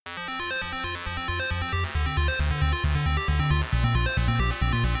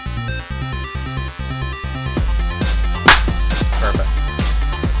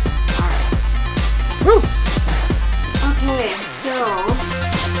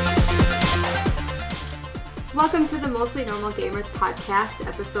Welcome to the Mostly Normal Gamers podcast,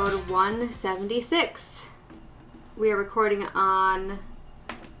 episode 176. We are recording on...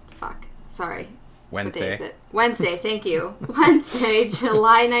 Wednesday. What day is it? Wednesday, thank you. Wednesday,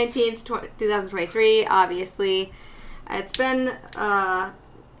 July 19th, 2023. Obviously, it's been a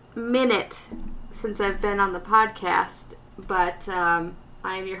minute since I've been on the podcast, but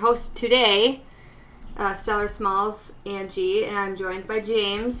I'm your host today, Stellar Smalls, Angie, and I'm joined by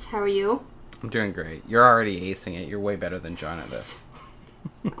James. How are you? I'm doing great. You're already acing it. You're way better than John at this.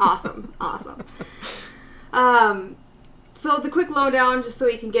 Awesome. So the quick lowdown, just so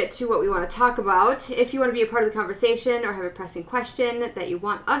we can get to what we want to talk about. If you want to be a part of the conversation or have a pressing question that you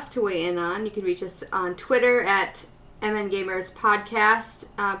want us to weigh in on, you can reach us on Twitter at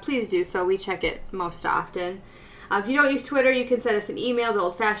MNGamersPodcast. Please do so. We check it most often. If you don't use Twitter, you can send us an email the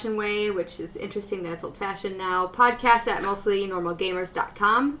old-fashioned way, which is interesting that it's old-fashioned now. Podcast at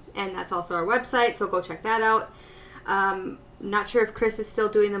mostlynormalgamers.com, and that's also our website, so go check that out. Not sure if Chris is still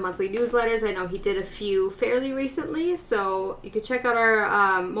doing the monthly newsletters. I know he did a few fairly recently, so you can check out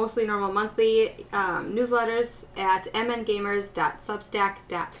our Mostly Normal monthly newsletters at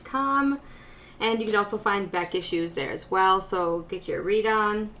mngamers.substack.com, and you can also find back issues there as well, so get your read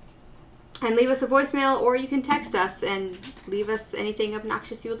on. And leave us a voicemail, or you can text us and leave us anything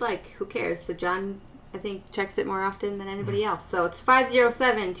obnoxious you would like. Who cares? So John, I think, checks it more often than anybody else. So it's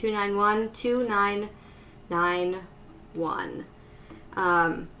 507-291-2991.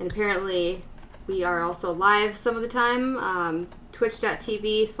 And apparently we are also live some of the time.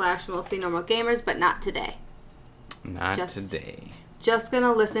 Twitch.tv/mostlynormalgamers, but not today. Not today. Just going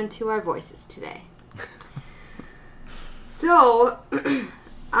to listen to our voices today. So,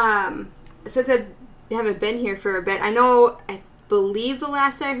 since I haven't been here for a bit, I believe the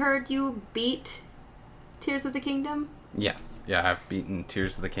last I heard you beat Tears of the Kingdom? Yes. Yeah, I've beaten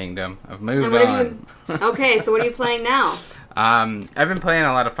Tears of the Kingdom. I've moved on. Okay, so what are you playing now? I've been playing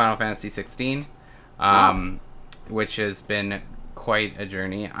a lot of Final Fantasy 16, which has been quite a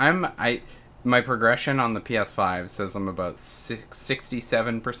journey. My progression on the PS5 says I'm about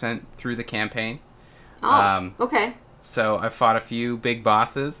 67% through the campaign. Okay. So I've fought a few big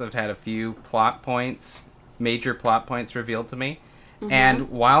bosses. I've had a few major plot points revealed to me. Mm-hmm.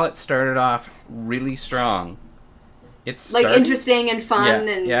 And while it started off really strong, it's interesting and fun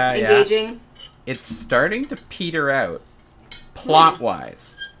and engaging. Yeah. It's starting to peter out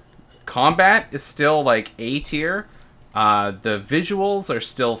plot-wise. Combat is still A tier. The visuals are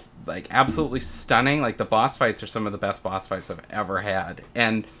still absolutely stunning. The boss fights are some of the best boss fights I've ever had.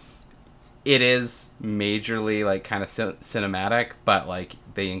 And it is majorly kind of cinematic, but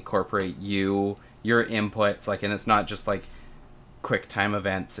they incorporate your inputs, and it's not just quick time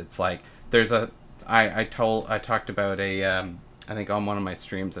events. It's there's I talked about I think on one of my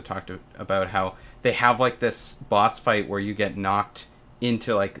streams I talked about how they have this boss fight where you get knocked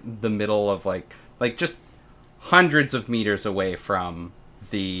into the middle of just hundreds of meters away from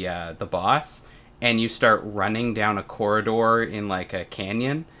the boss, and you start running down a corridor in a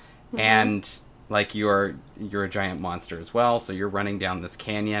canyon. Mm-hmm. And you're a giant monster as well, so you're running down this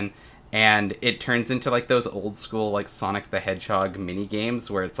canyon, and it turns into those old school Sonic the Hedgehog mini games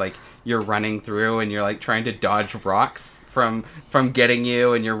where it's you're running through and you're trying to dodge rocks from getting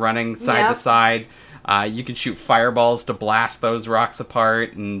you, and you're running side to side. You can shoot fireballs to blast those rocks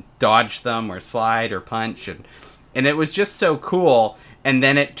apart and dodge them or slide or punch, and it was just so cool. And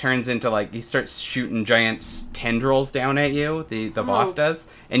then it turns into he starts shooting giant tendrils down at you, the boss does,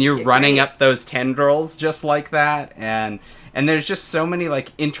 and you're running up those tendrils just like that, and there's just so many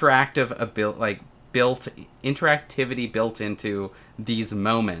interactivity built into these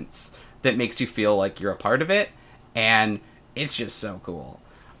moments that makes you feel you're a part of it, and it's just so cool.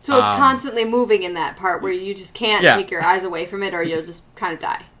 So it's constantly moving in that part where you just can't take your eyes away from it, or you'll just kind of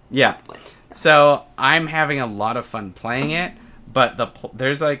die. Yeah. So I'm having a lot of fun playing it. But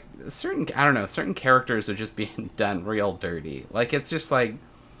there's certain characters are just being done real dirty. It's just they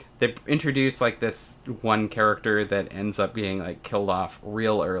introduce this one character that ends up being killed off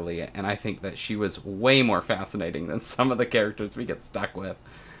real early, and I think that she was way more fascinating than some of the characters we get stuck with.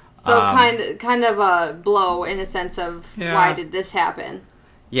 So kind of a blow in a sense of why did this happen?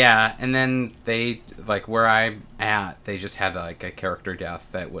 Yeah, and then they where I'm at, they just had a character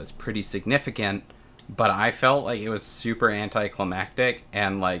death that was pretty significant. But I felt it was super anticlimactic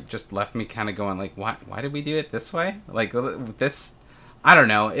and just left me kind of going why did we do it this way? This, I don't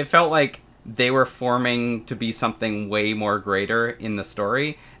know. It felt they were forming to be something way more greater in the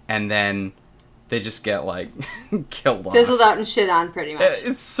story, and then they just get like killed off. Fizzled out and shit on pretty much.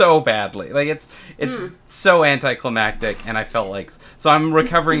 It's so badly. Like it's so anticlimactic, and I felt like so I'm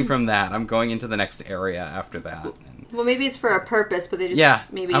recovering from that. I'm going into the next area after that. Well, maybe it's for a purpose, but they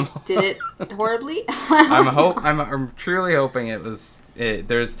just did it horribly. I'm truly hoping it was.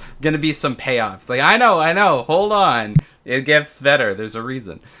 There's gonna be some payoffs. Like I know. Hold on, it gets better. There's a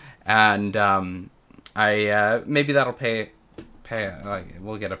reason, and I maybe that'll pay.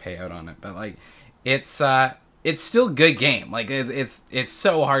 We'll get a payout on it, but like it's still a good game. Like it's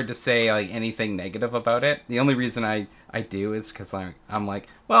so hard to say like anything negative about it. The only reason I do is because I'm like,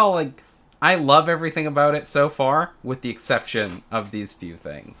 well, like I love everything about it so far, with the exception of these few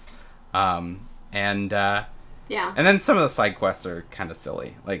things. Yeah. And then some of the side quests are kind of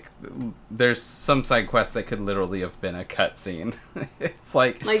silly. Like, there's some side quests that could literally have been a cutscene. It's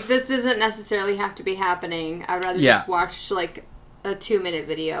like this doesn't necessarily have to be happening. I'd rather just watch like a 2-minute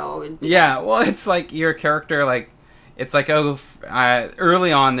video. Well, it's like your character, like, it's like,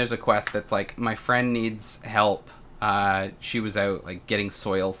 early on there's a quest that's like, my friend needs help. She was out like getting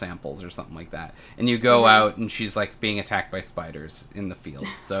soil samples or something like that, and you go out and she's like being attacked by spiders in the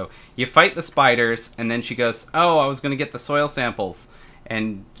fields. So you fight the spiders, and then she goes, "Oh, I was going to get the soil samples,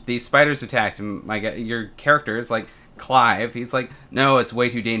 and these spiders attacked." And your character is like Clive. He's like, "No, it's way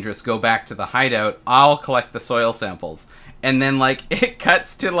too dangerous. Go back to the hideout. I'll collect the soil samples." And then like it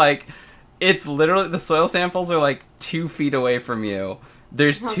cuts to like it's literally the soil samples are like 2 feet away from you.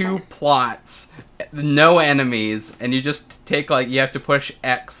 There's 2 plots, no enemies, and you just take, like, you have to push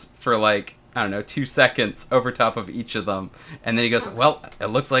X for, like, I don't know, 2 seconds over top of each of them. And then he goes, well, it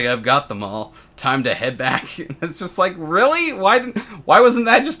looks like I've got them all. Time to head back. And it's just like, really? Why wasn't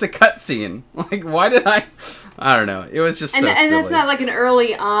that just a cutscene? Like, why did I don't know. It was just so silly. And that's not like an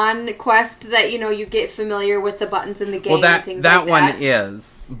early on quest that, you get familiar with the buttons in the game and things like that. That one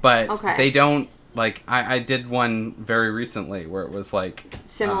is, but they don't. Like, I did one very recently where it was, like...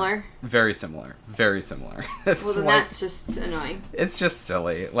 Similar? Very similar. Very similar. Well, then that's just annoying. It's just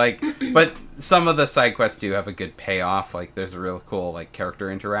silly. Like, but some of the side quests do have a good payoff. Like, there's real cool, like, character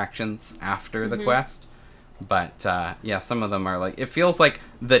interactions after the quest. But, some of them are, like... It feels like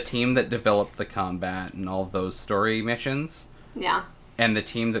the team that developed the combat and all those story missions... Yeah. And the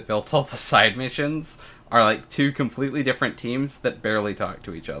team that built all the side missions are, like, 2 completely different teams that barely talk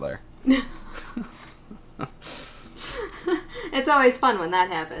to each other. It's always fun when that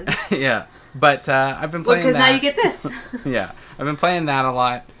happens. Yeah, but I've been playing that. Because now you get this. Yeah, I've been playing that a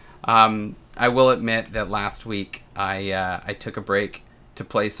lot. I will admit that last week I took a break to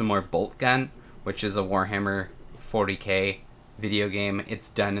play some more Bolt Gun, which is a Warhammer 40k video game. It's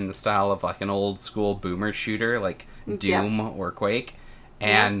done in the style of like an old school boomer shooter, like Doom or Quake,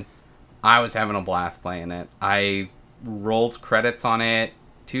 and I was having a blast playing it. I rolled credits on it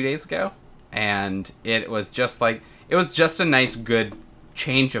 2 days ago, and it was just a nice good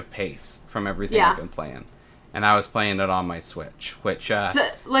change of pace from everything I've been playing. And I was playing it on my Switch, which so,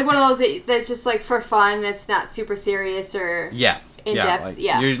 like one of those that's just like for fun. It's not super serious or in depth.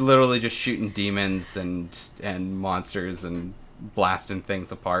 You're literally just shooting demons and monsters and blasting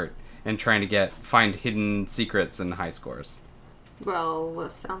things apart and trying to find hidden secrets and high scores. Well,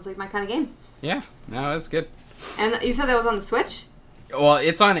 that sounds like my kind of game. Yeah, no, it's good. And you said that was on the Switch? Well,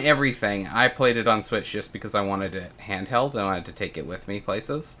 it's on everything. I played it on Switch just because I wanted it handheld. I wanted to take it with me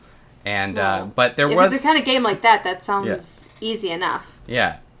places. And but there was... If it's a kind of game like that sounds easy enough.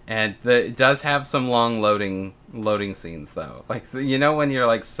 Yeah, and it does have some long loading scenes, though. Like, you know when you're,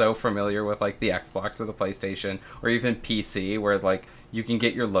 like, so familiar with, like, the Xbox or the PlayStation, or even PC, where, like, you can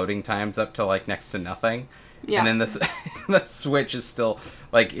get your loading times up to, like, next to nothing? Yeah. And then the Switch is still,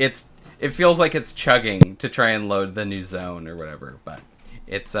 like, it feels like it's chugging to try and load the new zone or whatever, but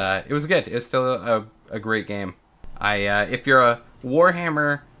it was good. It was still a great game. If you're a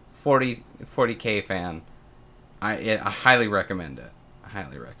Warhammer 40k fan, I highly recommend it.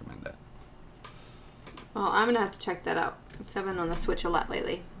 Well, I'm gonna have to check that out. I've been on the Switch a lot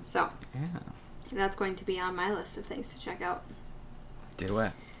lately, so that's going to be on my list of things to check out. Do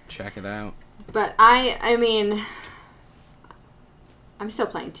it. Check it out. But I mean, I'm still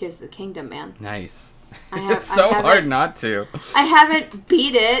playing Tears of the Kingdom, man. Nice. It's so hard not to. I haven't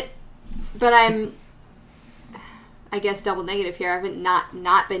beat it, but I'm, I guess, double negative here. I haven't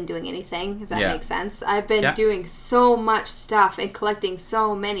not been doing anything, if that makes sense. I've been doing so much stuff and collecting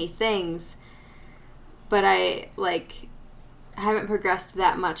so many things, but I haven't progressed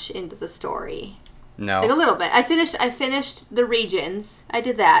that much into the story. No. Like a little bit. I finished the regions. I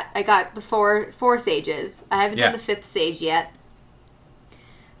did that. I got the four sages. I haven't done the 5th sage yet.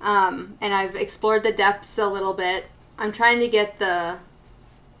 And I've explored the depths a little bit. I'm trying to get the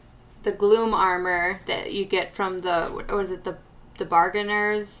the gloom armor that you get from the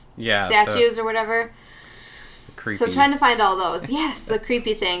bargainers statues or whatever. Creepy. So I'm trying to find all those. Yes, the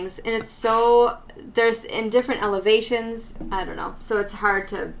creepy things. And it's so... There's in different elevations. I don't know. So it's hard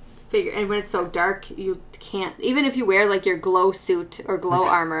to figure... And when it's so dark, you can't... Even if you wear, like, your glow suit or glow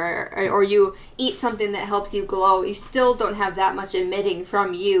armor, or you eat something that helps you glow, you still don't have that much emitting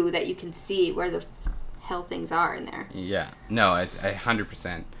from you that you can see where the hell things are in there. Yeah. No, I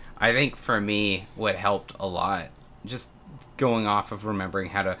 100%. I think for me, what helped a lot, just... going off of remembering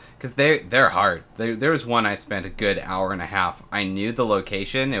how to, because they're hard. There was one I spent a good hour and a half. I knew the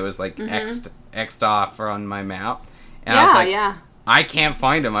location. It was like X'd off on my map, and I was like, I can't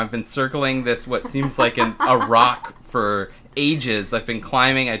find them. I've been circling this what seems like a rock for ages. I've been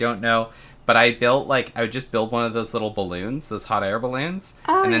climbing. I don't know, but I would just build one of those little balloons, those hot air balloons,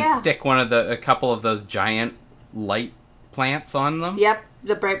 and then stick a couple of those giant light plants on them. Yep.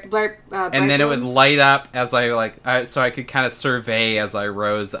 The bright and then blooms. It would light up as I so I could kind of survey as I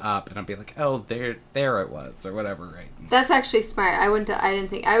rose up, and I'd be like, oh, there it was, or whatever, right? That's actually smart. I didn't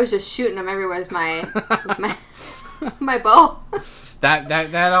think, I was just shooting them everywhere with my my bow.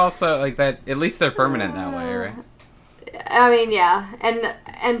 That also, like, that, at least they're permanent that way, right? I mean, yeah,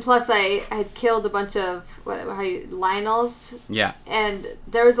 and plus I had killed a bunch of Lionels. Yeah. And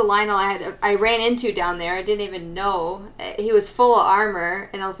there was a Lionel I ran into down there. I didn't even know he was full of armor,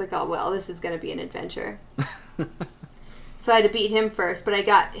 and I was like, oh well, this is gonna be an adventure. So I had to beat him first, but I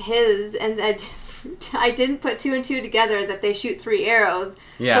got his, and I didn't put 2 and 2 together that they shoot 3 arrows.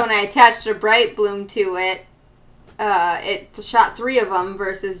 Yeah. So when I attached a bright bloom to it, it shot 3 of them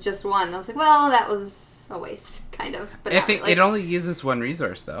versus just 1. I was like, well, that was a waste, kind of. But I think it only uses 1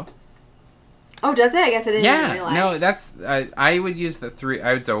 resource, though. Oh, does it? I guess I didn't even realize. No, that's... I would use the 3...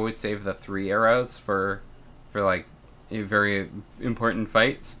 I would always save the 3 arrows for like, very important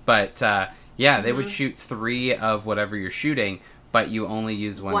fights. But, they would shoot 3 of whatever you're shooting, but you only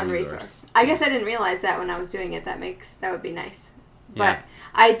use 1 resource. I guess I didn't realize that when I was doing it. That would be nice. But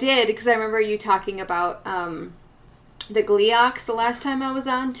I did, because I remember you talking about the Gleeoks the last time I was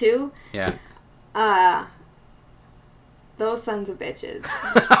on, too. Yeah. Those sons of bitches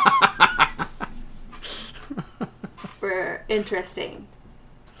were interesting,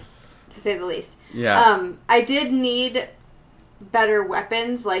 to say the least. Yeah. I did need better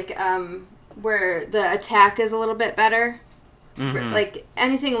weapons, like, where the attack is a little bit better. Mm-hmm. Like,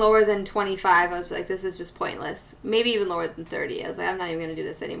 anything lower than 25, I was like, this is just pointless. Maybe even lower than 30. I was like, I'm not even going to do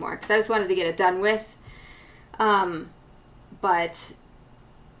this anymore, because I just wanted to get it done with. But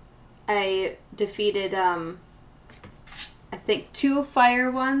I defeated, I think 2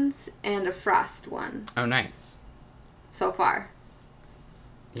 fire ones and a frost one. Oh, nice. So far.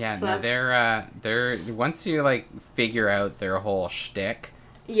 Yeah, so they're once you, like, figure out their whole shtick.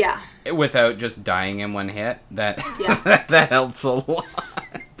 Yeah. Without just dying in 1 hit, that that helps a lot.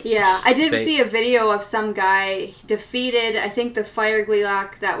 Yeah, I did see a video of some guy defeated, I think, the fire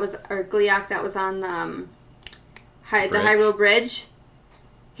Gleeok that was on the Hyrule Bridge.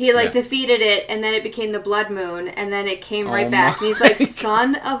 He, defeated it, and then it became the Blood Moon, and then it came right back. And he's like,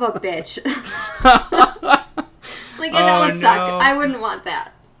 son of a bitch. Like, that would suck. I wouldn't want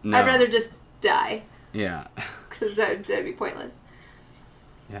that. No. I'd rather just die. Yeah. Because that'd be pointless.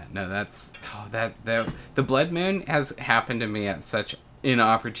 Yeah, no, the Blood Moon has happened to me at such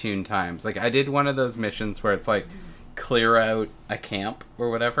inopportune times. Like, I did one of those missions where it's like, clear out a camp or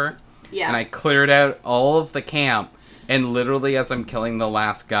whatever. Yeah. And I cleared out all of the camp, and literally as I'm killing the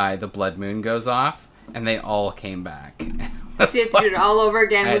last guy, the Blood Moon goes off, and they all came back. So you have to do it all over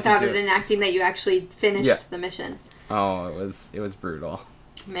again without it enacting that you actually finished the mission. Oh, it was brutal.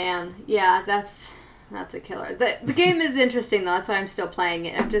 Man, yeah, that's a killer. The game is interesting, though. That's why I'm still playing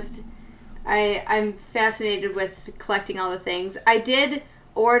it. I'm fascinated with collecting all the things. I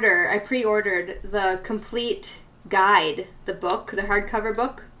pre-ordered the complete guide, the book, the hardcover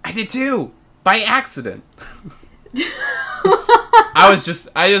book. I did too, by accident. I was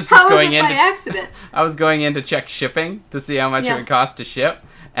just going in by accident. I was going in to check shipping to see how much it would cost to ship,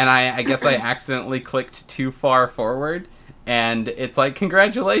 and I guess I accidentally clicked too far forward, and it's like,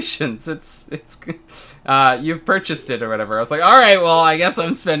 congratulations, it's you've purchased it or whatever. I was like, all right, well, I guess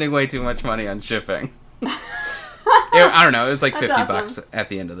I'm spending way too much money on shipping. I don't know. It was like $50 at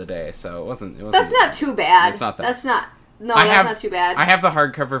the end of the day, so it wasn't. That's not too bad. It's not that. That's not. No, that's not too bad. I have the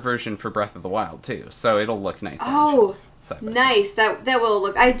hardcover version for Breath of the Wild too, so it'll look nice. Oh, nice. That will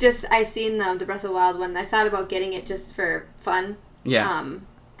look. I seen the Breath of the Wild one. I thought about getting it just for fun. Yeah.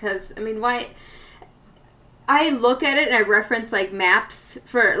 Because I mean, why? I look at it and I reference like maps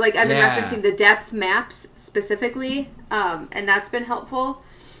for like I've been referencing the depth maps specifically, and that's been helpful.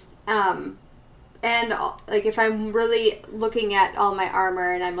 And, like, if I'm really looking at all my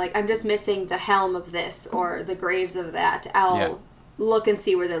armor and I'm like, I'm just missing the helm of this or the graves of that, I'll look and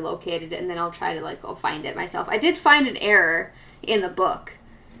see where they're located, and then I'll try to, like, go find it myself. I did find an error in the book.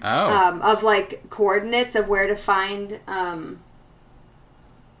 Of, like, coordinates of where to find,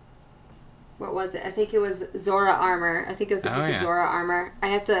 what was it? I think it was Zora armor. I think it was a piece of Zora armor. I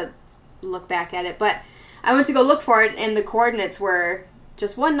have to look back at it. But I went to go look for it, and the coordinates were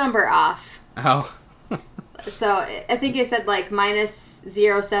just one number off. Oh. So I think it said like minus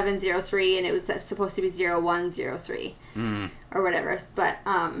 0703, and it was supposed to be 0103 or whatever. But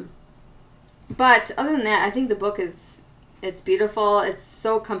other than that, I think the book it's beautiful. It's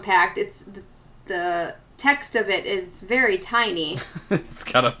so compact. It's the text of it is very tiny. It's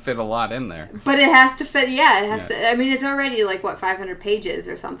gotta fit a lot in there. But it has to fit. Yeah, it has to. I mean, it's already like 500 pages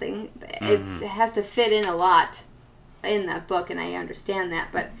or something. It has to fit in a lot in that book, and I understand that,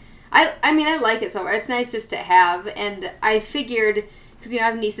 but. I mean, I like it so far. It's nice just to have, and I figured, because, I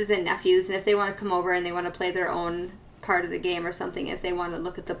have nieces and nephews, and if they want to come over and they want to play their own part of the game or something, if they want to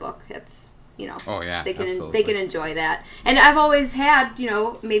look at the book, it's, oh, yeah, they can enjoy that. And I've always had,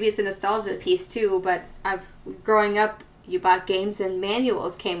 maybe it's a nostalgia piece too, but growing up, you bought games and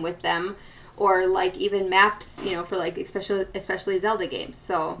manuals came with them, or, like, even maps, for, like, especially Zelda games.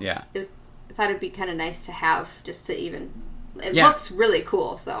 So yeah. I thought it'd be kind of nice to have, just to even... It looks really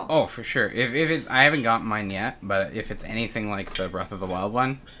cool, so... Oh, for sure. I haven't gotten mine yet, but if it's anything like the Breath of the Wild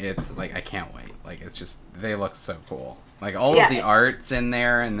one, it's, like, I can't wait. Like, it's just... They look so cool. Like, all of the art's in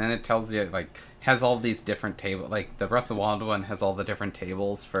there, and then it tells you, like... Has all these different tables... Like, the Breath of the Wild one has all the different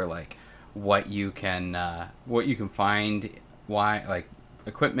tables for, like, what you can find... Why, like,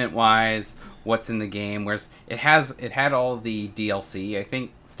 equipment-wise, what's in the game. Whereas it had all the DLC, I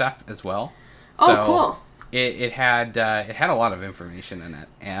think, stuff as well. Oh, cool. It had a lot of information in it,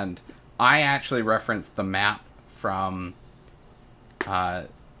 and I actually referenced the map from the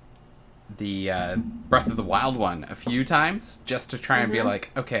Breath of the Wild one a few times just to try and be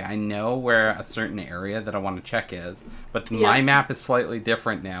like, okay, I know where a certain area that I want to check is, but my map is slightly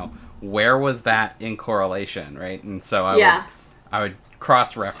different now. Where was that in correlation, right? And so I would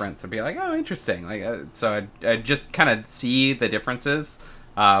cross-reference and be like, oh, interesting. Like, so I'd just kind of see the differences.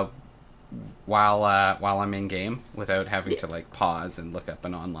 While I'm in game without having to like pause and look up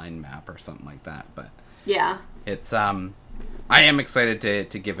an online map or something like that, but it's I am excited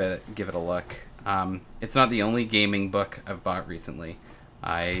to give it a look. It's not the only gaming book I've bought recently.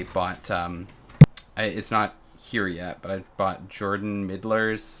 I bought it's not here yet, but I've bought Jordan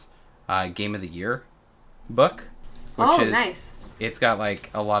Midler's Game of the Year book, which is nice. It's got like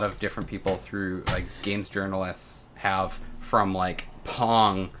a lot of different people through like games journalists have from like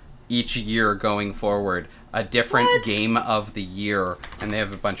Pong. Each year going forward, a different game of the year, and they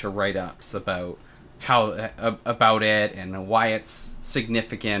have a bunch of write-ups about about it and why it's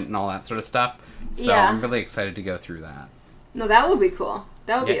significant and all that sort of stuff. So I'm really excited to go through that. No, that would be cool.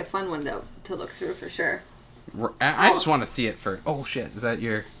 That would be a fun one to look through for sure. I just want to see it for... Oh shit, is that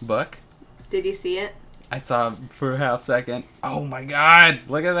your book? Did you see it? I saw it for a half second. Oh my god,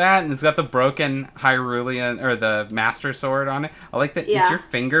 look at that. And it's got the broken Hyrulean, or the Master Sword on it. I like that. Yeah. Is your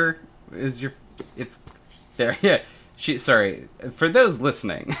finger, it's there. Yeah. Sorry, for those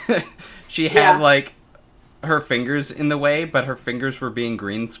listening, she had like her fingers in the way, but her fingers were being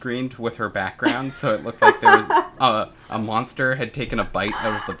green screened with her background, so it looked like there was a monster had taken a bite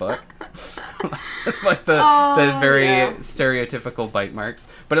out of the book. Like the very stereotypical bite marks.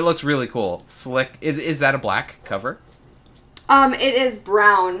 But it looks really cool. Slick. Is that a black cover? It is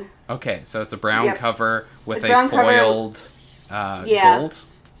brown. Okay, so it's a brown cover with a foiled gold?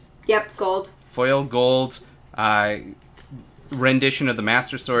 Yep, gold. Foiled gold rendition of the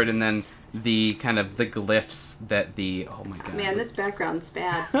Master Sword, and then the kind of the glyphs that the... Oh my god. Man, this background's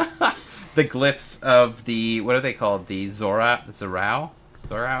bad. The glyphs of the... What are they called? The Zorao?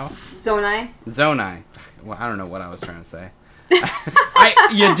 Zonai. Well, I don't know what I was trying to say.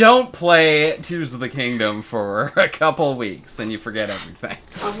 You don't play Tears of the Kingdom for a couple weeks and you forget everything.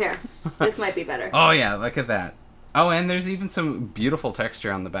 Oh, here. This might be better. Oh, yeah. Look at that. Oh, and there's even some beautiful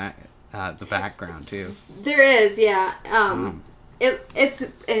texture on the background, too. There is, yeah.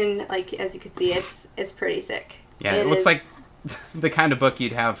 It's in, like, as you can see, it's pretty thick. Yeah, it looks like the kind of book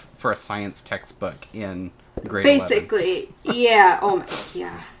you'd have for a science textbook in grade 11. Basically, yeah. Oh my,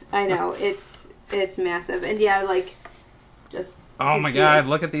 yeah. I know, it's massive, and yeah, like just. Oh my god!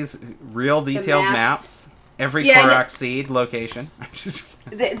 Look at these real detailed maps, Every Korok seed location.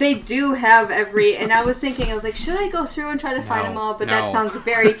 They do have every... And I was thinking, I was like, should I go through and try to find them all? But that sounds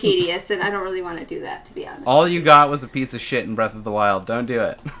very tedious, and I don't really want to do that, to be honest. All you got was a piece of shit in Breath of the Wild. Don't do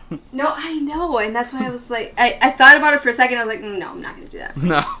it. No, I know, and that's why I was like... I thought about it for a second, I was like, no, I'm not going to do that.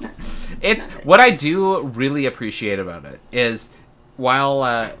 No. It's... What I do really appreciate about it is... While,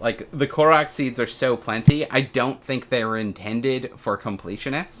 like, the Korok seeds are so plenty, I don't think they were intended for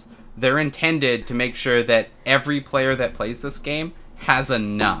completionists. They're intended to make sure that every player that plays this game has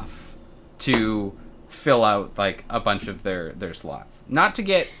enough to fill out, like, a bunch of their slots. Not to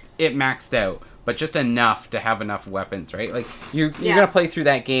get it maxed out, but just enough to have enough weapons, right? Like, you're going to play through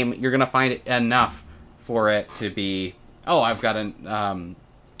that game, you're going to find enough for it to be, I've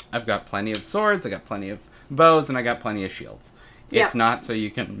got plenty of swords, I got plenty of bows, and I got plenty of shields. It's not so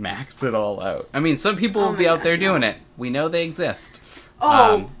you can max it all out. I mean, some people will be out there doing it. We know they exist.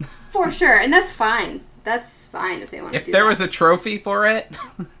 For sure, and that's fine. That's fine if they want to do that. If there was a trophy for it,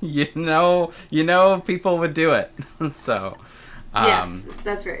 you know people would do it. So, yes,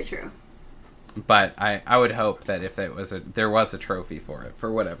 that's very true. But I would hope that if there was a trophy for it,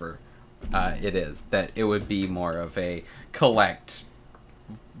 for whatever it is, that it would be more of a collect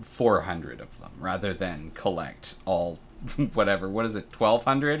 400 of them rather than collect all whatever. What is it,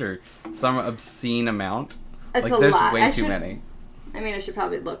 1,200 or some obscene amount? That's like, a there's lot. way too many. I mean, I should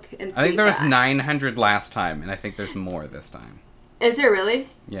probably look and see. I think there was 900 last time, and I think there's more this time. Is there really?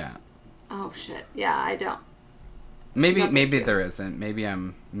 Yeah. Oh, shit. Yeah, I don't. Maybe there isn't. Maybe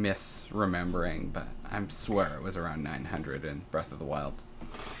I'm misremembering, but I swear it was around 900 in Breath of the Wild.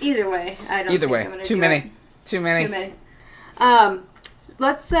 Either way, I don't think I'm going to Too many. Too many.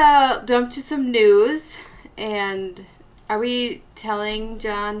 Let's jump to some news. And are we telling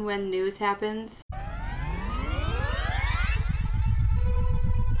John when news happens?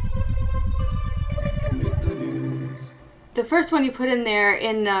 The first one you put in there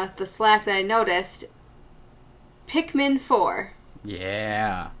in the Slack that I noticed, Pikmin 4.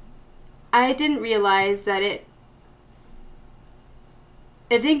 Yeah. I didn't realize that it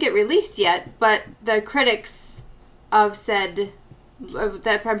didn't get released yet, but the critics have said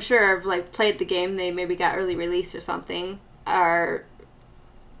that I'm sure have like played the game, they maybe got early release or something, are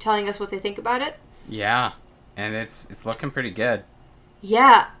telling us what they think about it. Yeah, and it's looking pretty good.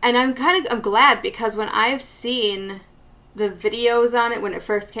 Yeah, and I'm glad because when I've seen the videos on it when it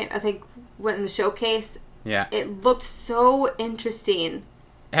first came, I think went in the showcase. Yeah. It looked so interesting.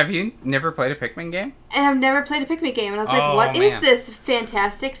 Have you never played a Pikmin game? And I've never played a Pikmin game, and I was like, what is this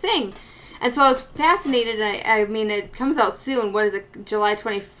fantastic thing? And so I was fascinated, and I mean, it comes out soon. What is it, July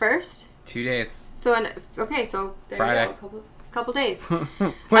 21st? 2 days. So, there Friday. you go, couple days.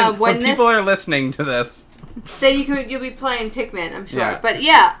 when people are listening to this. Then you'll be playing Pikmin, I'm sure. Yeah. But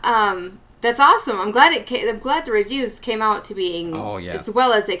yeah, that's awesome. I'm glad the reviews came out to being as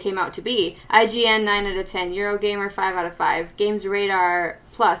well as they came out to be. IGN 9 out of 10, Eurogamer 5 out of 5, Games Radar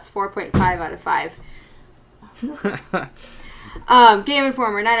Plus 4.5 out of 5. Game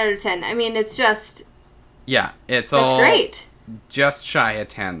Informer 9 out of 10. I mean, it's just that's all great. Just shy of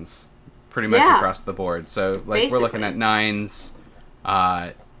 10s, pretty much across the board. So like basically. We're looking at 9s,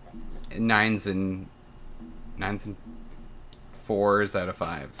 9s and 4s out of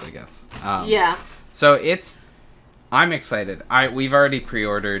 5s, I guess. So I'm excited. We've already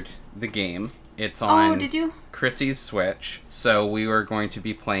pre-ordered the game. It's on did you? Chrissy's Switch. So we were going to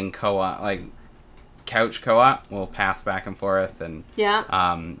be playing co-op, like couch co-op. We'll pass back and forth, and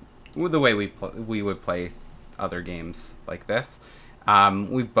the way we would play other games like this.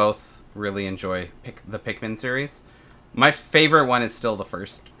 We both really enjoy the Pikmin series. My favorite one is still the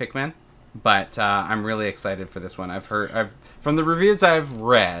first Pikmin. But I'm really excited for this one. From the reviews I've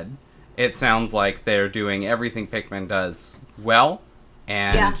read, it sounds like they're doing everything Pikmin does well,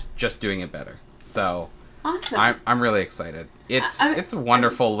 and just doing it better. So awesome. I'm really excited. It's a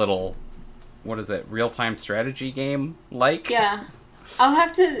wonderful little, what is it, real-time strategy game like? Yeah, I'll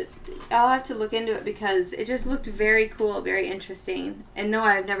have to look into it because it just looked very cool, very interesting. And no,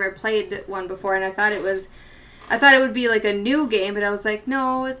 I've never played one before, and I thought it would be like a new game, but I was like,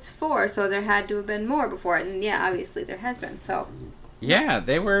 no, it's 4, so there had to have been more before it. And yeah, obviously there has been, so. Yeah,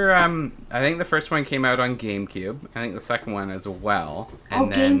 they were, I think the first one came out on GameCube. I think the second one as well.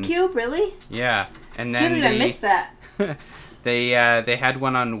 And GameCube? Really? Yeah. And then I can't believe I missed that. they had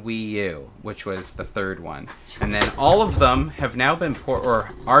one on Wii U, which was the third one. And then all of them have now been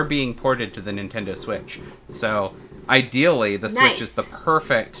are being ported to the Nintendo Switch. So ideally, the Switch is the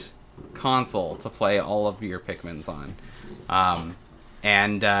perfect console to play all of your Pikmins on.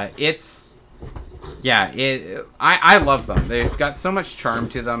 And it's Yeah, I love them. They've got so much charm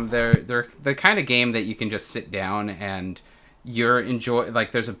to them. They're the kind of game that you can just sit down and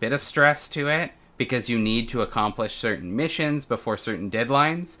there's a bit of stress to it because you need to accomplish certain missions before certain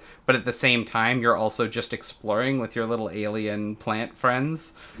deadlines, but at the same time you're also just exploring with your little alien plant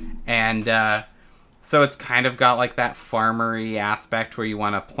friends. And so it's kind of got like that farmery aspect where you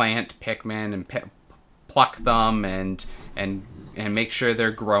want to plant Pikmin and pluck them and make sure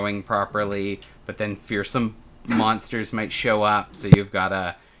they're growing properly, but then fearsome monsters might show up, so you've got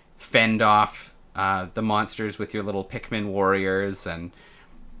to fend off the monsters with your little Pikmin warriors, and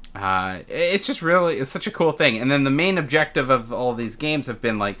it's such a cool thing. And then the main objective of all these games have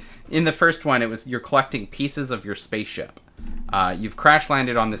been, like, in the first one, it was you're collecting pieces of your spaceship. You've crash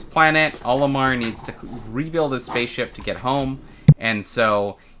landed on this planet. Olimar needs to rebuild his spaceship to get home, and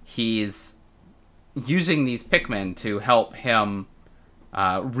so he's using these Pikmin to help him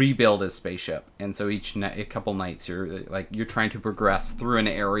rebuild his spaceship. And so a couple nights you're trying to progress through an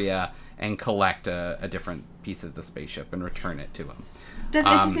area and collect a different piece of the spaceship and return it to him. That's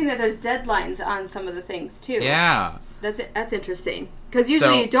interesting that there's deadlines on some of the things too. Yeah, that's interesting, because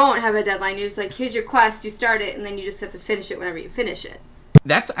usually you don't have a deadline. You're just like, here's your quest, you start it, and then you just have to finish it whenever you finish it.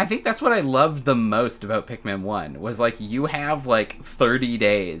 I think that's what I loved the most about Pikmin 1, was like you have like 30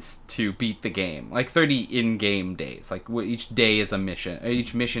 days to beat the game. Like 30 in-game days. Like each day is a mission.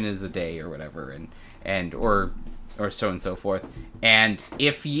 Each mission is a day or whatever, or so and so forth. And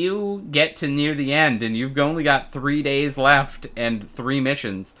if you get to near the end and you've only got 3 days left and 3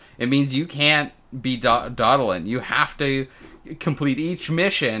 missions, it means you can't be dawdling. You have to complete each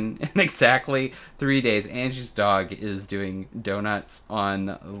mission in exactly 3 days. Angie's dog is doing donuts on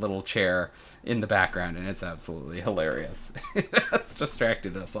a little chair in the background, and it's absolutely hilarious. It's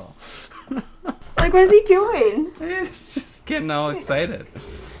distracted us all. Like, what is he doing? He's just getting all excited.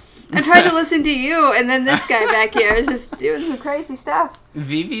 I tried to listen to you, and then this guy back here is just doing some crazy stuff.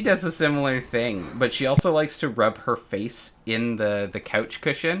 Vivi does a similar thing, but she also likes to rub her face in the couch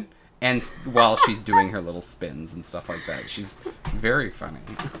cushion, and while she's doing her little spins and stuff like that. She's very funny.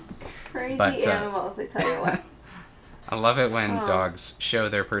 Crazy animals, I tell you what. I love it when dogs show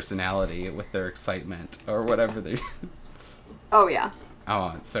their personality with their excitement or whatever they do. Oh, yeah.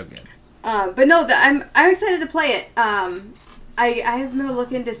 Oh, it's so good. But no, I'm excited to play it. I'm going to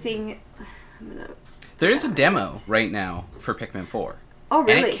look into seeing... There is a demo right now for Pikmin 4. Oh,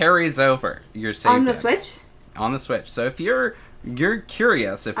 really? And it carries over your save on the deck. Switch? On the Switch. So if you're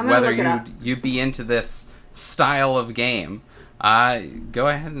curious whether you'd be into this style of game, go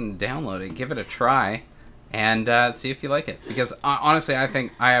ahead and download it, give it a try, and see if you like it. Because honestly, I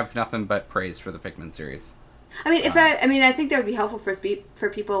think I have nothing but praise for the Pikmin series. I mean, I think that would be helpful for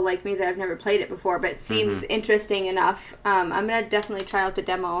people like me that have never played it before, but it seems interesting enough. I'm gonna definitely try out the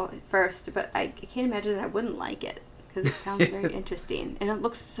demo first, but I can't imagine I wouldn't like it because it sounds very interesting and it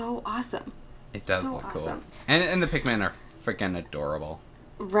looks so awesome. It does look cool, and the Pikmin are freaking adorable.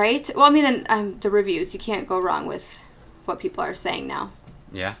 Right? Well, I mean, the reviews, you can't go wrong with what people are saying now.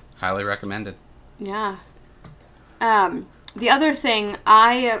 Yeah, highly recommended. Yeah. The other thing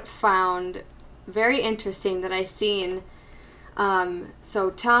I found very interesting that I seen,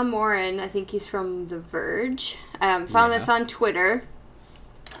 so Tom Moran, I think he's from The Verge, found this on Twitter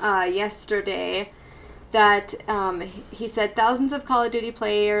yesterday, that he said thousands of Call of Duty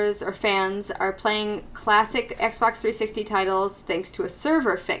players or fans are playing classic Xbox 360 titles thanks to a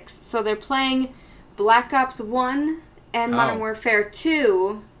server fix. So they're playing Black Ops 1 and Modern Warfare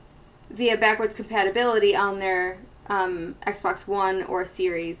 2 via backwards compatibility on their Xbox One or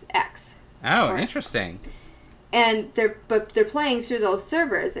Series X. Oh, interesting. And they're playing through those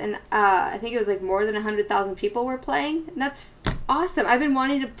servers, and I think it was like more than 100,000 people were playing. And that's awesome. I've been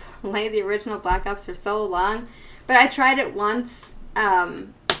wanting to play the original Black Ops for so long, but I tried it once,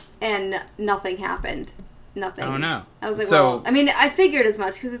 and nothing happened. Nothing. Oh no! I was like, well, I mean, I figured as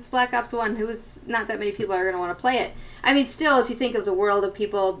much because it's Black Ops 1. Not that many people are going to want to play it. I mean, still, if you think of the world of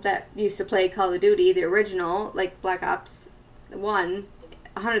people that used to play Call of Duty, the original, like Black Ops 1,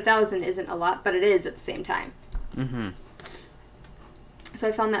 100,000 isn't a lot, but it is at the same time. Mm-hmm. So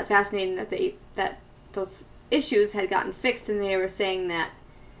I found that fascinating that those issues had gotten fixed, and they were saying that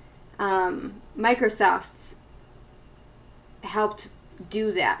Microsoft's helped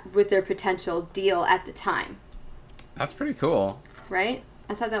do that with their potential deal at the time. That's pretty cool. Right?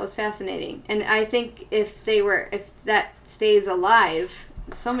 I thought that was fascinating. And I think if that stays alive,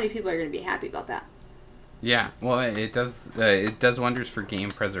 so many people are going to be happy about that. Yeah, well, it does wonders for game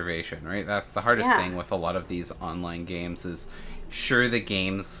preservation, right? That's the hardest thing with a lot of these online games is, sure, the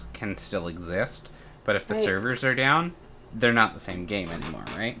games can still exist, but if the servers are down, they're not the same game anymore,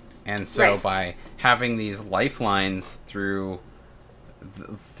 right? And so by having these lifelines through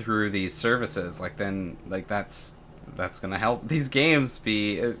these services, like then like that's going to help these games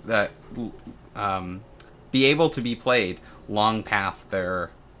be able to be played long past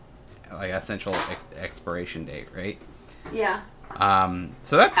their like essential expiration date, right? Yeah.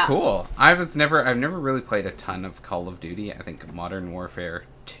 So that's cool. I've never really played a ton of Call of Duty. I think Modern Warfare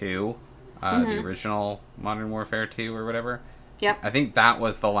 2, the original Modern Warfare 2 or whatever. Yep. I think that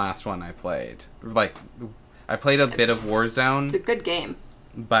was the last one I played. Like, I played a bit of Warzone. It's a good game.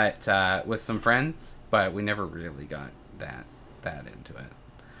 But with some friends, but we never really got that into it.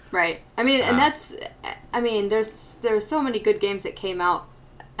 Right. I mean, and there's so many good games that came out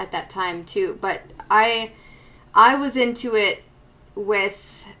at that time too, but I was into it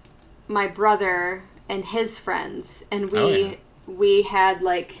with my brother and his friends, and we had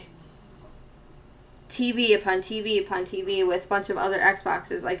like TV upon TV upon TV with a bunch of other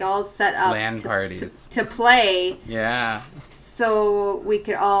Xboxes, like all set up LAN parties to play. Yeah. So we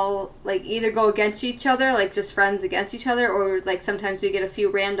could all like either go against each other, like just friends against each other, or like sometimes we get a few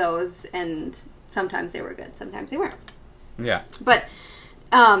randos, and sometimes they were good, sometimes they weren't. Yeah. But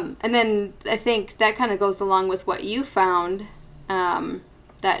and then I think that kind of goes along with what you found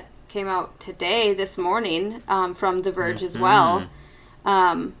that came out this morning from The Verge as well.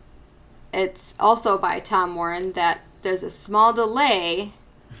 It's also by Tom Warren that there's a small delay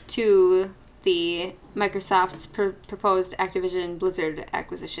to the Microsoft's proposed Activision Blizzard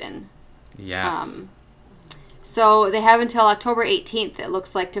acquisition. Yes. So they have until October 18th, it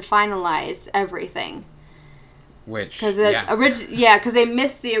looks like, to finalize everything. Because they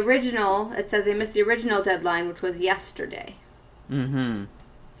missed the original. It says they missed the original deadline, which was yesterday. Mm-hmm.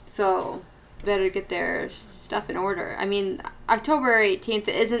 So better get their stuff in order. I mean, October 18th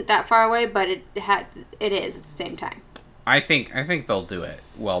isn't that far away, but it is at the same time. I think they'll do it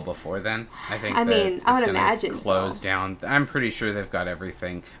well before then. I would imagine close down. I'm pretty sure they've got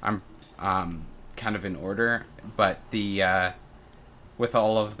everything. I'm kind of in order, but the with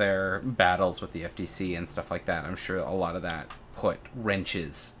all of their battles with the FTC and stuff like that, I'm sure a lot of that put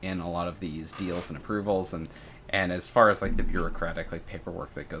wrenches in a lot of these deals and approvals, and as far as like the bureaucratic like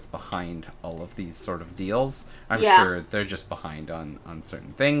paperwork that goes behind all of these sort of deals, I'm sure they're just behind on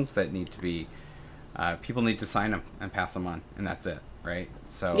certain things that need to be people need to sign them and pass them on, and that's it, right?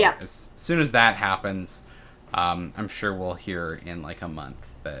 So as soon as that happens, I'm sure we'll hear in like a month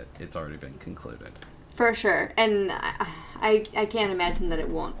that it's already been concluded. For sure. And I can't imagine that it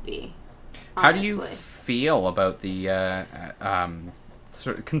won't be. Honestly. How do you feel about the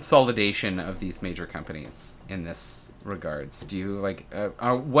sort of consolidation of these major companies in this regards? Do you like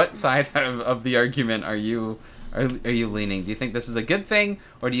what side of the argument are you leaning? Do you think this is a good thing,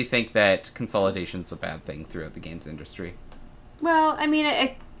 or do you think that consolidation's a bad thing throughout the games industry? Well, I mean,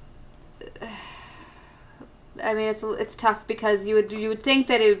 it's tough because you would think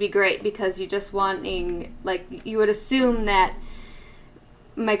that it would be great because you would assume that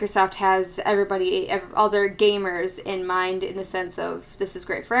Microsoft has all their gamers in mind in the sense of this is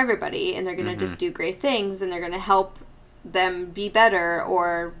great for everybody, and they're going to just do great things, and they're going to help them be better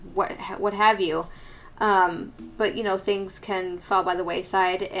or what have you. But things can fall by the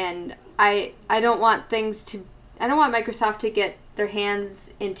wayside, and I don't want Microsoft to get their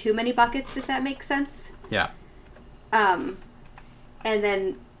hands in too many buckets, if that makes sense. Yeah. And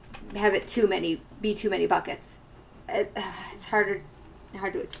then have it be too many buckets. It's hard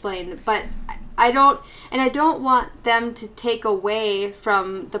to explain, but I don't want them to take away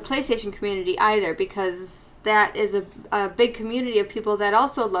from the PlayStation community either, because that is a big community of people that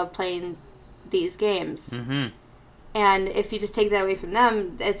also love playing these games. Mm-hmm. And if you just take that away from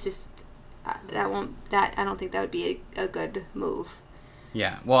them, it's just I don't think that would be a good move.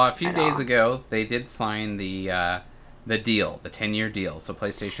 Yeah. Well, a few days ago they did sign the deal, the 10-year deal. So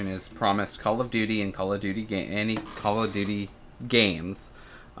PlayStation is promised Call of Duty and any Call of Duty games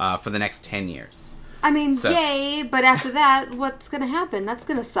for the next 10 years. I mean, yay, but after that, what's going to happen? That's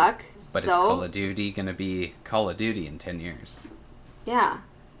going to suck. But is Call of Duty going to be Call of Duty in 10 years? Yeah.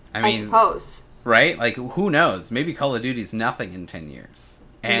 I suppose. Right? Like, who knows? Maybe Call of Duty's nothing in 10 years.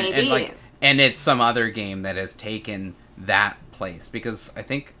 Maybe. And it's some other game that has taken that place. Because I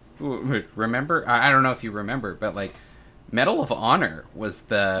think, remember? I don't know if you remember, but like, Medal of Honor was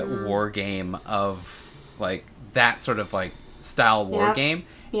the war game of like that sort of like style war game,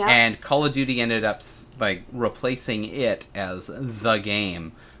 and Call of Duty ended up like replacing it as the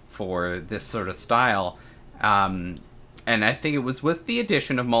game for this sort of style, and I think it was with the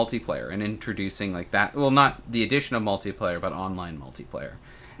addition of multiplayer and introducing like that. Well, not the addition of multiplayer, but online multiplayer.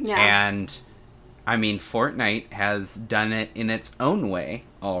 Yeah. And I mean, Fortnite has done it in its own way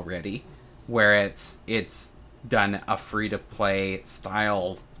already, where it's done a free-to-play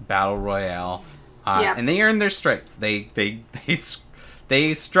style battle royale, and they earned their stripes. They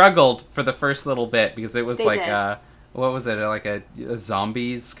struggled for the first little bit because it was what was it, like a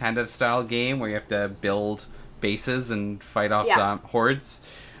zombies kind of style game where you have to build bases and fight off hordes.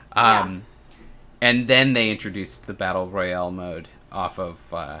 And then they introduced the Battle Royale mode off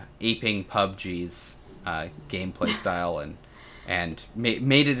of aping PUBG's gameplay style and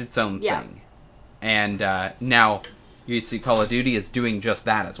made it its own thing. And now you see Call of Duty is doing just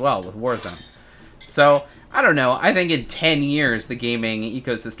that as well with Warzone. So, I don't know. I think in 10 years, the gaming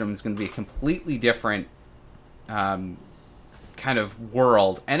ecosystem is going to be a completely different kind of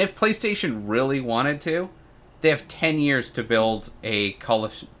world. And if PlayStation really wanted to, they have 10 years to build a Call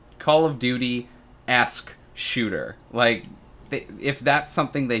of Duty-esque shooter. Like, if that's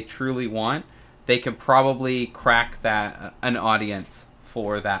something they truly want, they could probably crack that an audience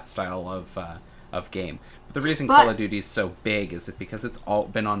for that style of game. But the reason Call of Duty is so big is because it's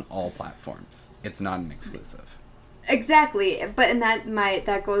been on all platforms. It's not an exclusive. Exactly, but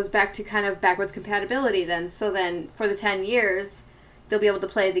that goes back to kind of backwards compatibility then. So then for the 10 years, they'll be able to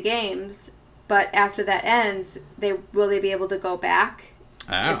play the games, but after that ends, will they be able to go back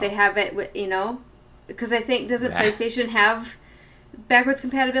if they have it? Because I think doesn't PlayStation have backwards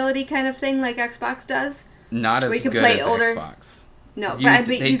compatibility kind of thing like Xbox does? Not as good as Xbox. No, but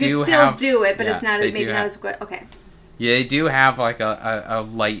you can still do it, but it's not not as good. Okay. Yeah, they do have like a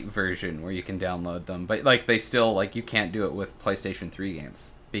light version where you can download them, but like they still you can't do it with PlayStation 3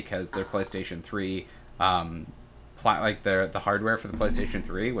 games because their PlayStation 3 the hardware for the PlayStation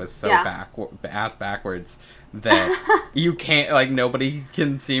 3 was so backwards that you can't nobody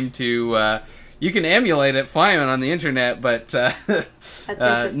can seem to you can emulate it fine on the internet, but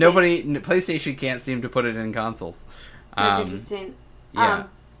PlayStation can't seem to put it in consoles. That's interesting. Yeah.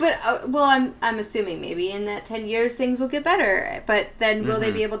 But, I'm assuming maybe in that 10 years things will get better. But then will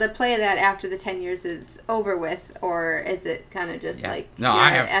they be able to play that after the 10 years is over with? Or is it kind of just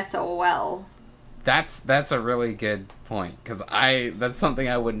SOL? That's a really good point. Because that's something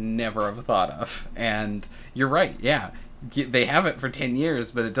I would never have thought of. And you're right, yeah. They have it for 10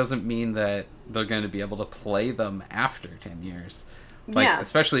 years, but it doesn't mean that they're going to be able to play them after 10 years.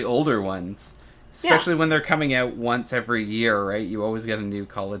 Especially older ones. Especially when they're coming out once every year, right? You always get a new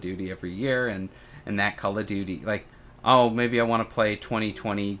Call of Duty every year, and that Call of Duty, maybe I want to play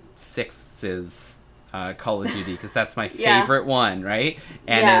 2026's Call of Duty because that's my favorite one, right?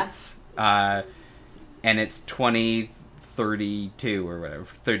 And it's 2032 or whatever,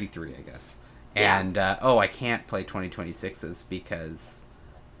 33, I guess. And I can't play 2026's because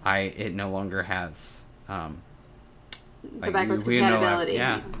it no longer has the backwards compatibility.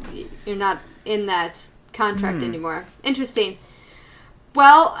 You're not in that contract anymore. Interesting.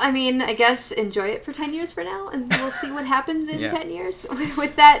 Well, I mean, I guess enjoy it for 10 years for now, and we'll see what happens in 10 years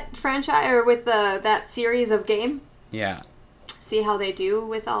with that franchise or with that series of game. Yeah. See how they do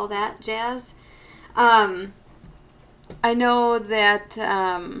with all that jazz. I know that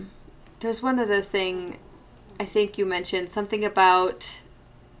there's one other thing I think you mentioned, something about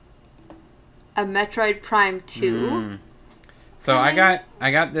a Metroid Prime 2. So I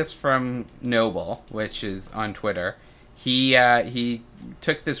got this from Noble, which is on Twitter. He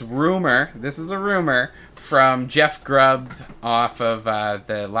took this rumor. This is a rumor from Jeff Grubb off of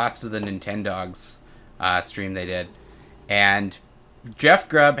the last of the Nintendogs stream they did, and Jeff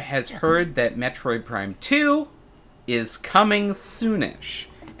Grubb has heard that Metroid Prime 2 is coming soonish,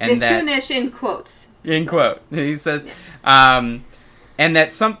 and soonish in quotes. In quote, he says. And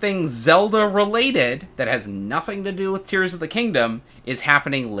that something Zelda-related that has nothing to do with Tears of the Kingdom is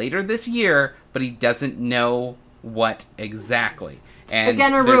happening later this year, but he doesn't know what exactly. And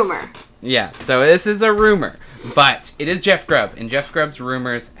again, a rumor. Yeah, so this is a rumor. But it is Jeff Grubb, and Jeff Grubb's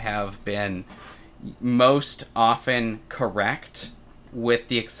rumors have been most often correct, with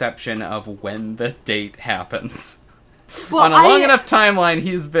the exception of when the date happens. Well, on a long enough timeline,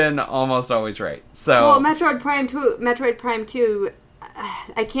 he's been almost always right. So, Metroid Prime 2...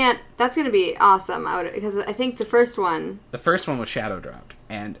 I can't. That's going to be awesome. Because I think the first one was shadow dropped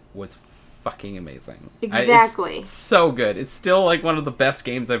and was fucking amazing. Exactly. It's so good. It's still one of the best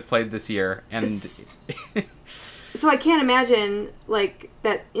games I've played this year, and so I can't imagine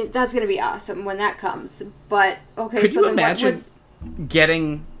that. That's going to be awesome when that comes. But okay, could you imagine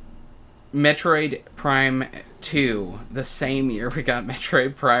getting Metroid Prime 2 the same year we got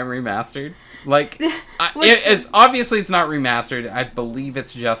Metroid Prime Remastered? It's obviously it's not remastered. I believe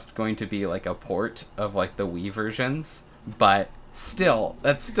it's just going to be a port of the Wii versions, but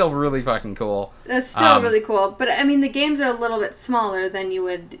that's still really fucking cool. That's still really cool. But, I mean, the games are a little bit smaller than you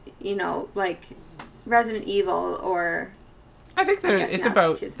would, like Resident Evil or... I think it's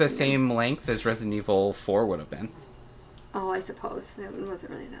about the same length as Resident Evil 4 would have been. Oh, I suppose. It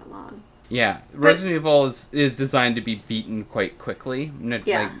wasn't really that long. Yeah. Resident Evil is designed to be beaten quite quickly.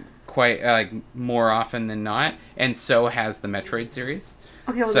 Yeah. Quite more often than not. And so has the Metroid series.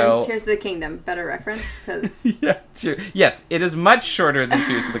 Okay, well then Tears of the Kingdom, better reference, because... Yeah, yes, it is much shorter than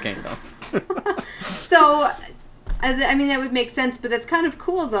Tears of the Kingdom. So, I mean, that would make sense, but that's kind of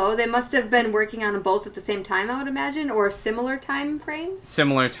cool, though. They must have been working on them both at the same time, I would imagine, or similar time frames?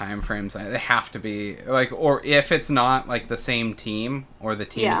 Similar time frames. They have to be, or if it's not, the same team, or the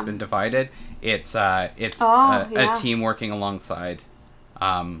team has been divided, it's a team working alongside,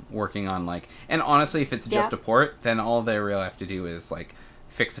 working on, and honestly, if it's just a port, then all they really have to do is,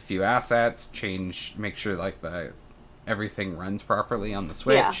 fix a few assets, make sure everything runs properly on the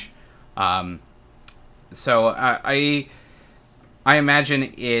Switch. Yeah. So I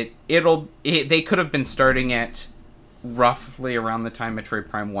imagine they could have been starting at roughly around the time Metroid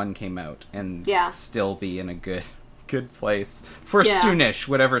Prime 1 came out and still be in a good place for soonish,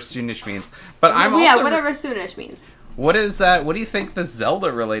 whatever soonish means. But whatever soonish means. What do you think the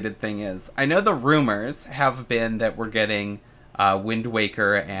Zelda related thing is? I know the rumors have been that we're getting Wind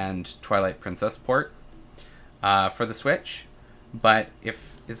Waker and Twilight Princess port for the Switch, but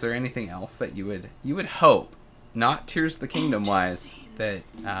is there anything else that you would hope, not Tears of the Kingdom wise, that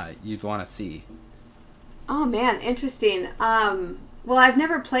you'd want to see? Oh man, interesting. Well, I've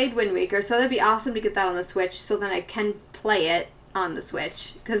never played Wind Waker, so that'd be awesome to get that on the Switch, so then I can play it on the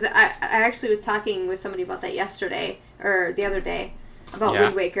Switch. Because I actually was talking with somebody about that yesterday or the other day about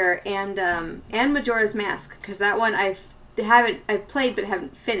Wind Waker and Majora's Mask, because that one I've played but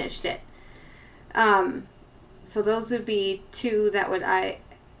haven't finished it. So those would be two that would And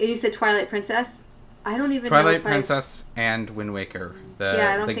you said Twilight Princess? I don't even know Twilight Princess and Wind Waker.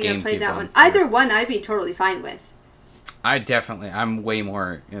 I don't think I played that one. Either one I'd be totally fine with. I'm way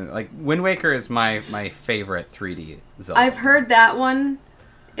more... Wind Waker is my favorite 3D Zelda. I've heard that one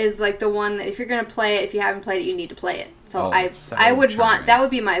is the one that if you're going to play it, if you haven't played it, you need to play it. So I would want... That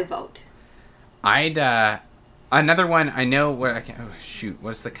would be my vote. Another one, I know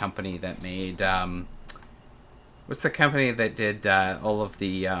what's the company that made... what's the company that did all of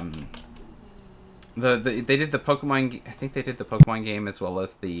the... they did the Pokemon... I think they did the Pokemon game as well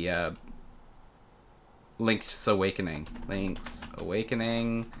as the Link's Awakening. They're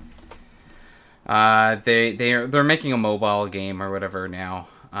making a mobile game or whatever now.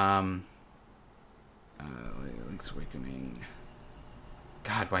 Link's Awakening.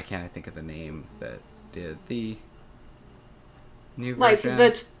 God, why can't I think of the name that did the new version?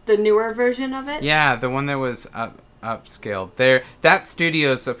 The newer version of it? Yeah, the one that was upscaled. That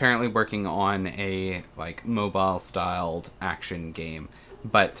studio's apparently working on a mobile styled action game,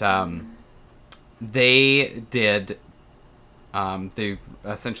 but they did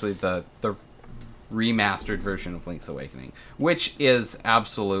essentially the remastered version of Link's Awakening, which is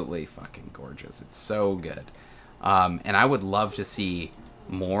absolutely fucking gorgeous. It's so good. And I would love to see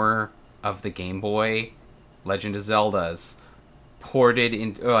more of the Game Boy Legend of Zeldas ported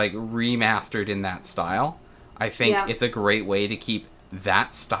into remastered in that style. I think it's a great way to keep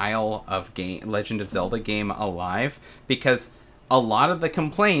that style of Legend of Zelda game alive, because a lot of the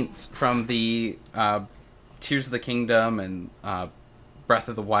complaints from the Tears of the Kingdom and Breath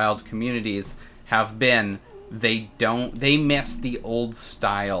of the Wild communities have been they miss the old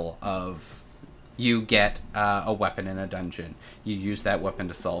style of you get a weapon in a dungeon, you use that weapon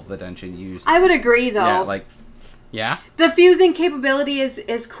to solve the dungeon. I would agree though. Yeah. The fusing capability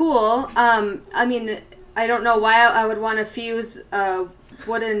is cool. I mean, I don't know why I would want to fuse a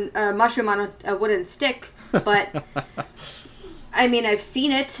mushroom on a wooden stick, but I mean, I've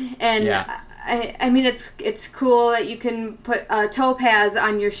seen it, and I mean, it's cool that you can put a topaz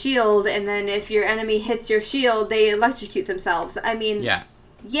on your shield, and then if your enemy hits your shield, they electrocute themselves. I mean,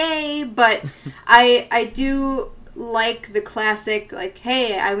 yay! But I do like the classic,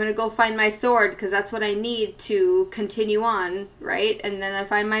 hey, I'm gonna go find my sword because that's what I need to continue on, right? And then I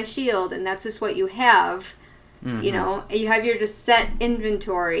find my shield, and that's just what you have. Mm-hmm. You know, you have your just set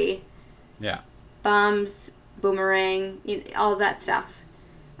inventory. Yeah. Bombs, boomerang, all that stuff.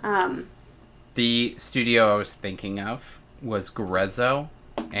 The studio I was thinking of was Grezzo,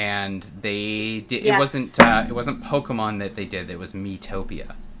 and they did. Yes. It wasn't Pokemon that they did. It was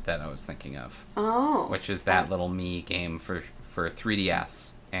Miitopia that I was thinking of. Oh. Which is that little Mii game for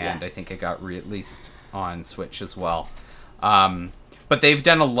 3DS, and I think it got released on Switch as well. But they've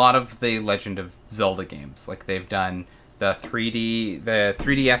done a lot of the Legend of Zelda games. They've done the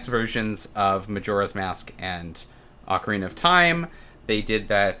 3DS versions of Majora's Mask and Ocarina of Time. They did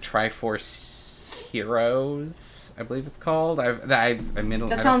the Triforce Heroes, I believe it's called. That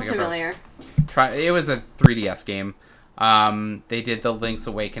sounds familiar. It was a 3DS game. They did the Link's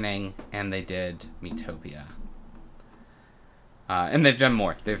Awakening, and they did Miitopia. And they've done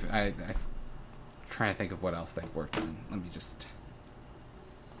more. I'm trying to think of what else they've worked on. Let me just...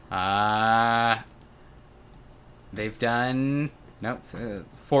 they've done... No, it's the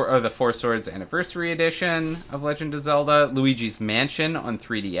Four Swords Anniversary Edition of Legend of Zelda. Luigi's Mansion on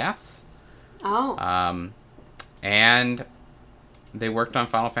 3DS. Oh. And they worked on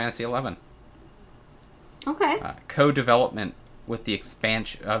Final Fantasy XI. Okay. Co-development with the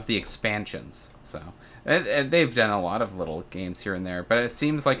expansions. So they've done a lot of little games here and there, but it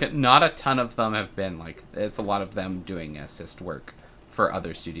seems like not a ton of them have been like. It's a lot of them doing assist work for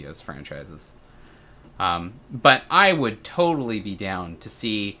other studios' franchises. But I would totally be down to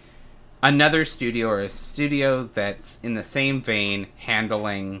see another studio or a studio that's in the same vein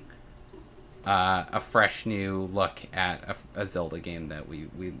handling a fresh new look at a Zelda game that we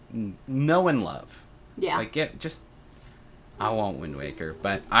know and love. Yeah. Like, I want Wind Waker,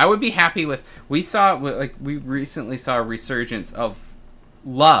 but I would be happy with... We recently saw a resurgence of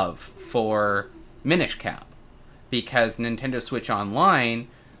love for Minish Cap because Nintendo Switch Online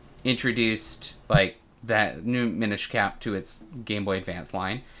introduced, like, that new Minish Cap to its Game Boy Advance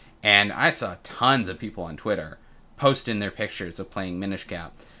line, and I saw tons of people on Twitter posting their pictures of playing Minish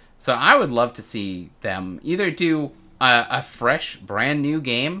Cap. So I would love to see them either do a fresh, brand new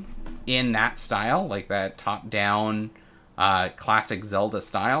game in that style, like that top-down classic Zelda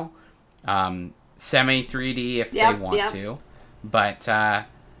style, semi 3D if they want to. But I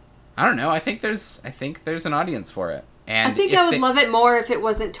don't know. I think there's an audience for it. And I think I would love it more if it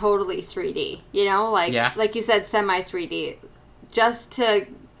wasn't totally 3D. You know, like you said, semi 3D, just to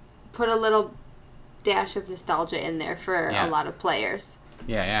put a little dash of nostalgia in there for a lot of players.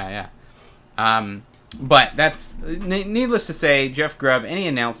 Yeah. But that's needless to say. Jeff Grubb. Any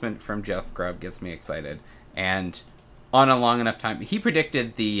announcement from Jeff Grubb gets me excited, and on a long enough time, he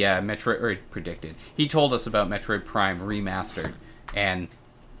predicted the he told us about Metroid Prime Remastered, and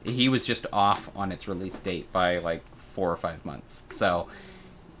he was just off on its release date by like 4 or 5 months. So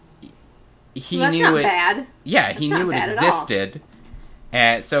he knew not it. Bad. Yeah, he knew it existed.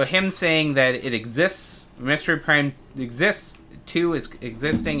 So him saying that it exists, Metroid Prime exists, 2 is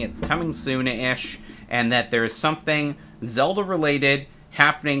existing, it's coming soon-ish, and that there is something Zelda-related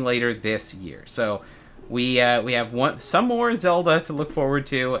happening later this year. So we have some more Zelda to look forward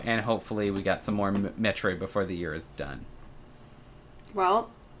to, and hopefully we got some more Metroid before the year is done. Well,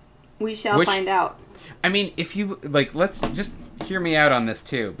 we shall find out. I mean, if you, like, let's just hear me out on this,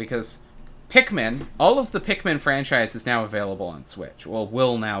 too, because Pikmin, all of the Pikmin franchise is now available on Switch. Well,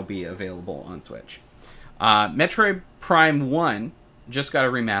 will now be available on Switch. Metroid Prime 1 just got a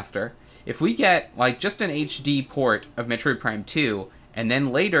remaster. If we get, like, just an HD port of Metroid Prime 2, and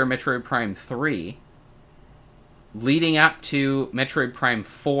then later Metroid Prime 3, leading up to Metroid Prime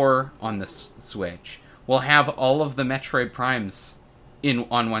 4 on the Switch, we'll have all of the Metroid Primes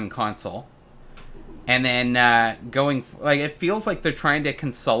on one console. And then it feels like they're trying to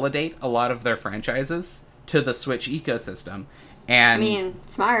consolidate a lot of their franchises to the Switch ecosystem. And I mean,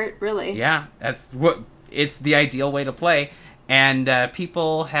 smart, really. Yeah, it's the ideal way to play. And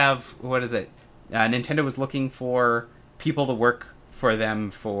people have, Nintendo was looking for people to work for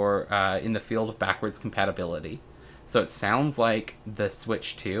them in the field of backwards compatibility. So it sounds like the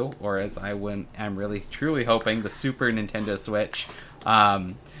Switch 2, or as I'm really truly hoping, the Super Nintendo Switch,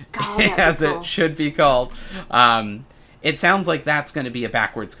 as it should be called. It sounds like that's going to be a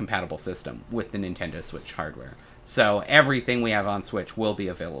backwards compatible system with the Nintendo Switch hardware. So everything we have on Switch will be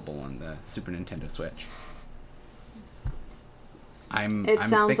available on the Super Nintendo Switch. It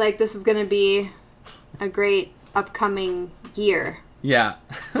sounds like this is going to be a great upcoming year. Yeah.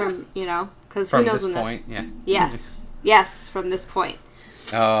 Because who knows when that's... From this point, yeah. Yes, from this point.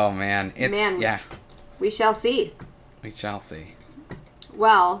 Oh, man. We shall see. We shall see.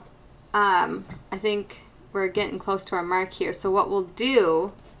 Well, I think we're getting close to our mark here. So what we'll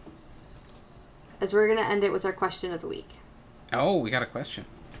do is we're going to end it with our question of the week. Oh, we got a question.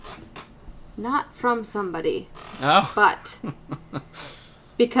 Not from somebody. Oh. But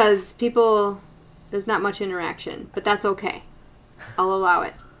because there's not much interaction. But that's okay. I'll allow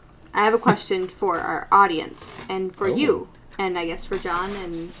it. I have a question for our audience and for you. And I guess for John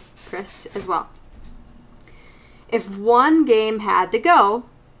and Chris as well. If one game had to go,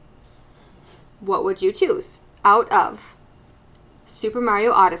 what would you choose out of Super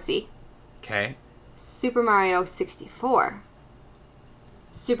Mario Odyssey? Okay. Super Mario 64,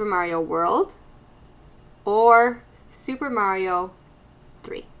 Super Mario World, or Super Mario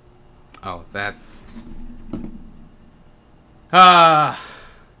 3? Oh, that's... I'd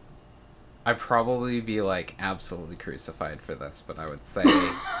probably be, like, absolutely crucified for this, but I would say...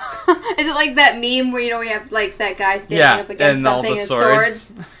 Is it like that meme where, we have, like, that guy standing up against something and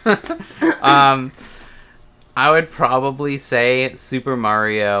swords? I would probably say Super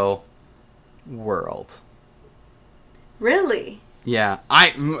Mario World. Really? Yeah.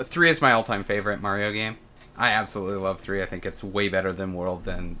 3 is my all-time favorite Mario game. I absolutely love 3. I think it's way better than World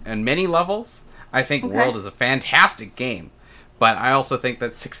in many levels. I think World is a fantastic game. But I also think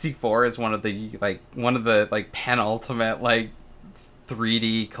that 64 is one of the penultimate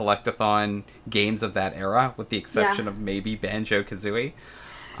 3D collectathon games of that era, with the exception of maybe Banjo-Kazooie.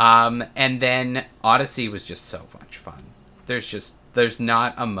 And then Odyssey was just so much fun. There's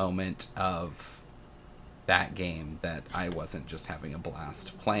not a moment of that game that I wasn't just having a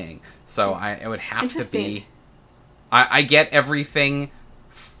blast playing. So it would have to be... I get everything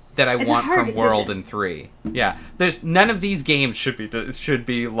that I want from World in 3. Yeah, there's none of these games should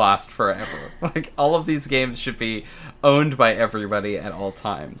be lost forever. All of these games should be owned by everybody at all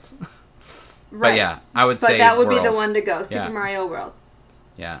times. Right. But yeah, I would say that would World. be the one to go. Super Mario World.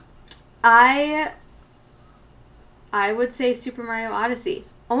 Yeah. I would say Super Mario Odyssey,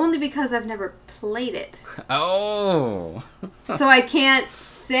 only because I've never played it. Oh. So I can't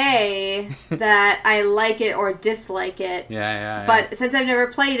say that I like it or dislike it. Yeah. But since I've never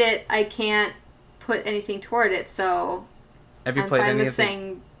played it, I can't put anything toward it. So have you played any of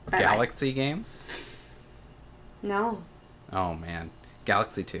the Galaxy bye-bye. games? No. Oh man,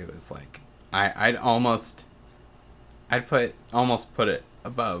 Galaxy 2 is I'd almost put it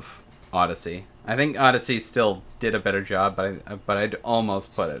above Odyssey. I think Odyssey still did a better job, but I'd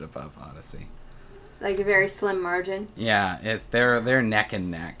almost put it above Odyssey. Like a very slim margin. Yeah, they're neck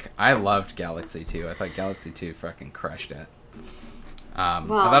and neck. I loved Galaxy 2. I thought Galaxy 2 fucking crushed it. I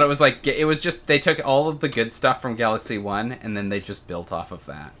thought it was just they took all of the good stuff from Galaxy 1 and then they just built off of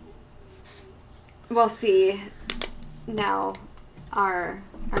that. Well, see, now our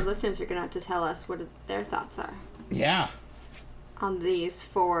listeners are gonna have to tell us what their thoughts are. Yeah. On these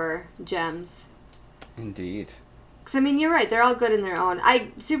 4 gems. Indeed. Because, you're right. They're all good in their own.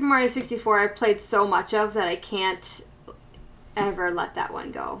 Super Mario 64, I've played so much of that I can't ever let that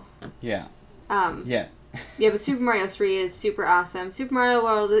one go. Yeah. Yeah, but Super Mario 3 is super awesome. Super Mario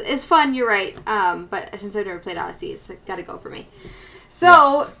World is fun, you're right. But since I've never played Odyssey, it's got to go for me.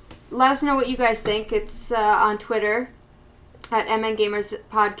 So, let us know what you guys think. It's on Twitter at MN Gamers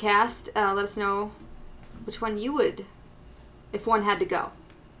Podcast. Let us know which one you would, if one had to go.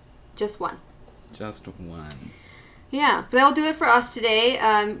 Just one. Just one. Yeah, but that'll do it for us today.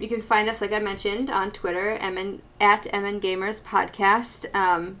 You can find us, like I mentioned, on Twitter, at MN Gamers Podcast.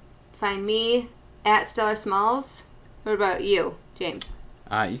 Find me at Stellar Smalls. What about you, James?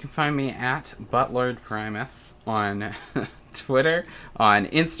 You can find me at Butlord Primus on Twitter, on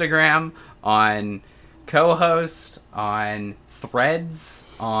Instagram, on co-host, on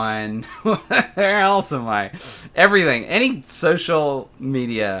Threads, on where else am I? Everything, any social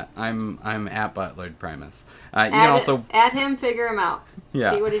media, I'm at Butlord Primus. You can also at him, figure him out.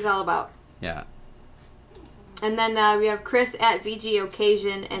 Yeah. See what he's all about. Yeah. And then we have Chris at VG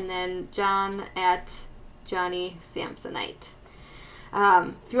Occasion, and then John at Johnny Samsonite.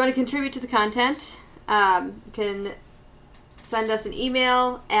 If you want to contribute to the content, you can send us an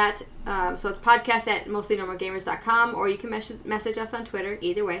email at so it's podcast at mostlynormalgamers.com, or you can message us on Twitter.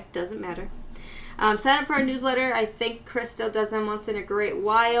 Either way, doesn't matter. Sign up for our newsletter. I think Chris still does them once in a great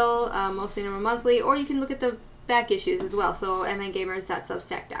while, Mostly Normal Monthly, or you can look at the back issues as well. So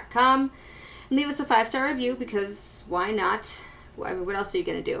mngamers.substack.com. And leave us a 5-star review, because why not? What else are you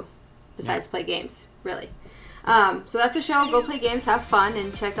going to do besides play games, really? So that's the show. Go play games, have fun,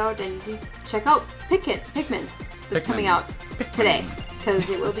 and check out Pikmin. That's coming out today, because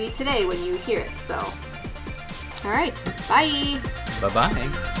it will be today when you hear it. So, all right, bye.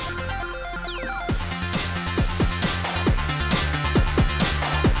 Bye-bye.